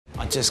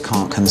just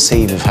can't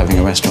conceive of having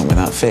a restaurant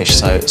without fish.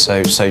 So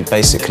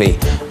basically,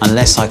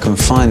 unless I can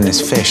find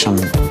this fish, I'm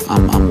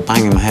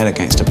banging my head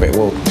against a brick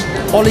wall.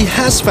 Ollie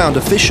has found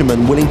a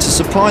fisherman willing to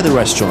supply the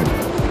restaurant,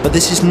 but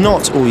this is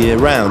not all year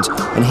round,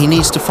 and he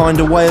needs to find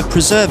a way of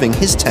preserving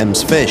his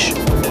Thames fish.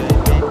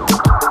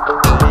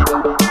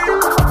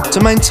 To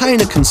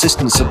maintain a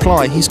consistent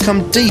supply, he's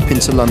come deep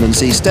into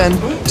London's East End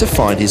to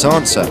find his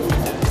answer: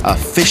 a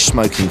fish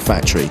smoking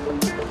factory.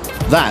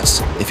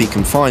 That's if he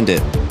can find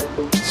it.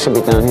 Should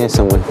be down here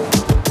somewhere.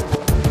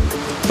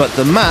 But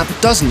the map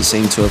doesn't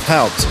seem to have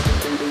helped.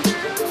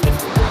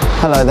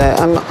 Hello there,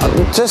 I'm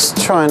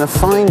just trying to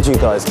find you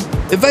guys.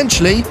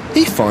 Eventually,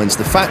 he finds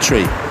the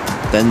factory.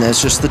 Then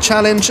there's just the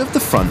challenge of the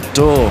front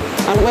door.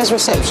 And where's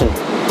reception?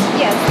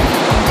 Yes.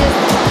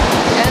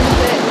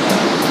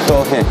 And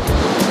Door here.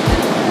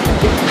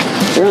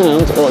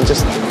 Round or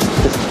just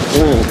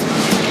round?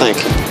 Thank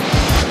you.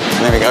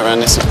 There we go, around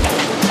this one.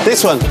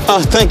 This one.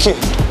 Oh, thank you.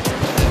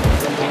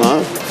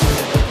 No?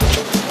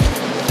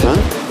 No?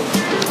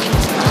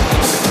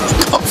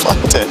 Can't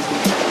find it.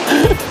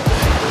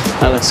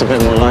 That looks a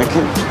bit more like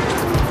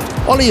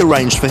it. Ollie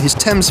arranged for his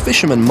Thames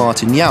fisherman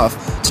Martin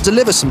Yowath to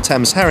deliver some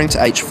Thames herring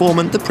to H.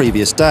 Foreman the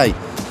previous day.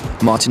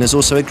 Martin has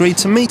also agreed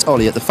to meet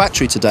Ollie at the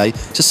factory today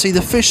to see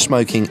the fish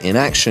smoking in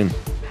action.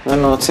 Hi,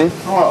 Martin.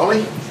 All right,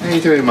 Ollie. How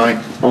you doing, mate?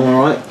 I'm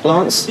all right.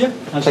 Lance? Yeah.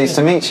 Pleased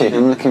to meet you.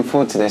 I'm looking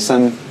forward to this.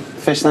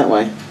 Fish that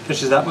way.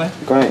 Fish is that way.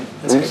 Great.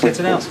 Let's get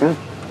it out. Let's go.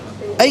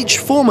 H.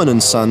 Foreman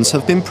and Sons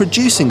have been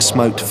producing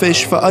smoked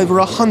fish for over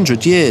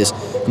 100 years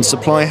and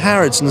supply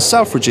Harrods and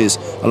Selfridges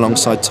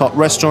alongside top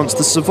restaurants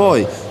The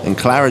Savoy and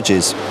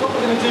Claridge's. What we're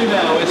going to do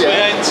now is we're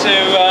going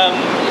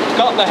to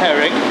gut the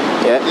herring.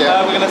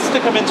 Yeah. We're going to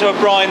stick them into a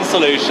brine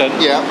solution.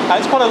 Yeah.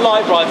 It's quite a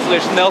light brine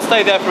solution. They'll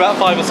stay there for about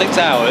 5 or 6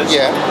 hours.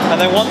 Yeah. And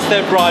then once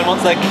they're brine,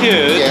 once they're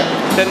cured, Yeah.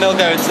 then they'll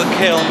go into the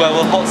kiln where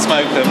we'll hot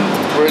smoke them.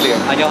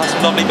 Brilliant. And you'll have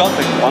some lovely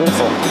buffing.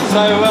 Wonderful.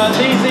 So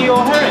these are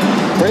your herring.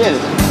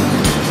 Brilliant.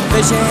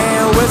 Fish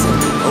and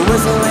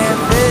whistle and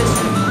fish.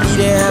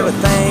 Eat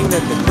everything that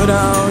they put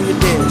on your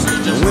dish.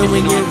 And when we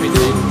get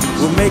through,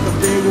 we'll make a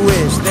big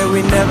wish that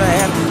we never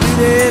have to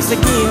do this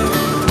again.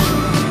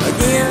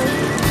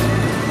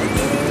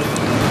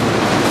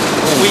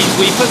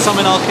 We put some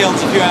in our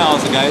kilns a few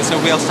hours ago, so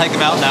we'll be able to take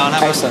them out now and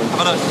have Excellent. a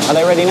look. Are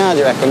they ready now, do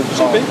you reckon?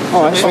 Should be.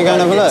 All right, shall we go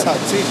and have a look?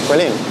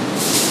 Brilliant.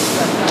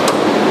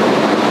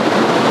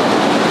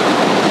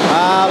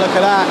 Ah, look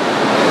at that.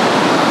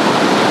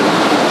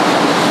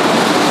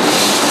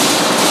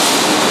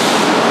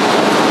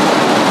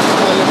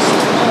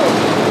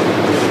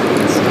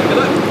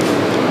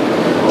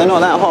 They're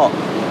not that hot?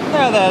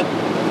 No, they're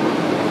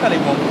fairly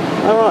warm.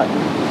 All right.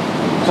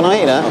 Can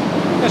I eat that?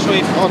 Yeah, shall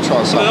we I'll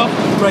try some. put it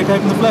off, break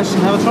open the flesh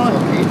and have a try?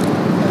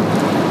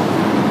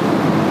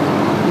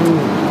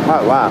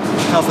 Oh, wow.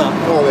 How's that?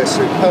 Oh, they're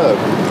superb.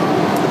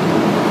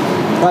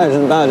 That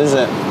isn't bad, is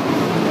it?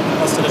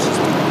 That's delicious.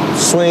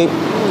 Sweet,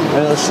 a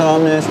little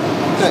sharpness,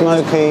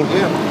 smoky.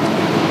 Yeah.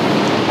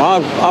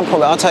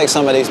 I'll take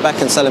some of these back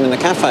and sell them in the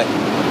cafe.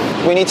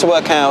 We need to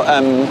work out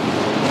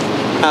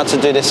how to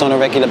do this on a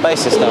regular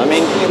basis, though. I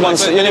mean,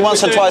 once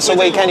or twice a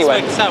week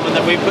anyway. Salmon,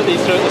 then we put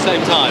these through at the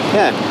same time.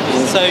 Yeah.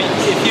 So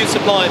if you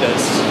supplied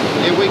us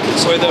Yeah, we can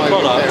with a supply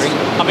product,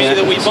 herring. I mean,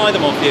 either we buy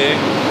them off you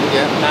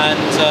Yeah.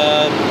 and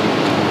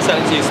sell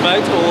it to you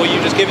smoked, or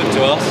you just give them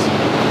to us.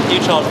 You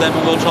charge them,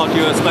 and we'll charge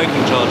you a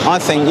smoking charge. I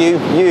think you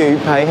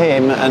pay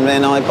him and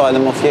then I buy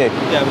them off you.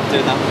 Yeah, we can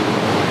do that.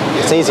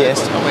 It's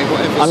easiest.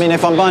 Whatever. I mean,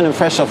 if I'm buying them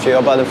fresh off you,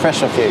 I'll buy them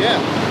fresh off you. Yeah.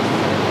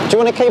 Do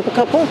you want to keep a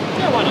couple?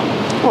 Yeah, why not?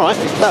 All right,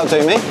 that'll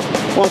do me.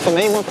 One for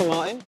me, one for Martin.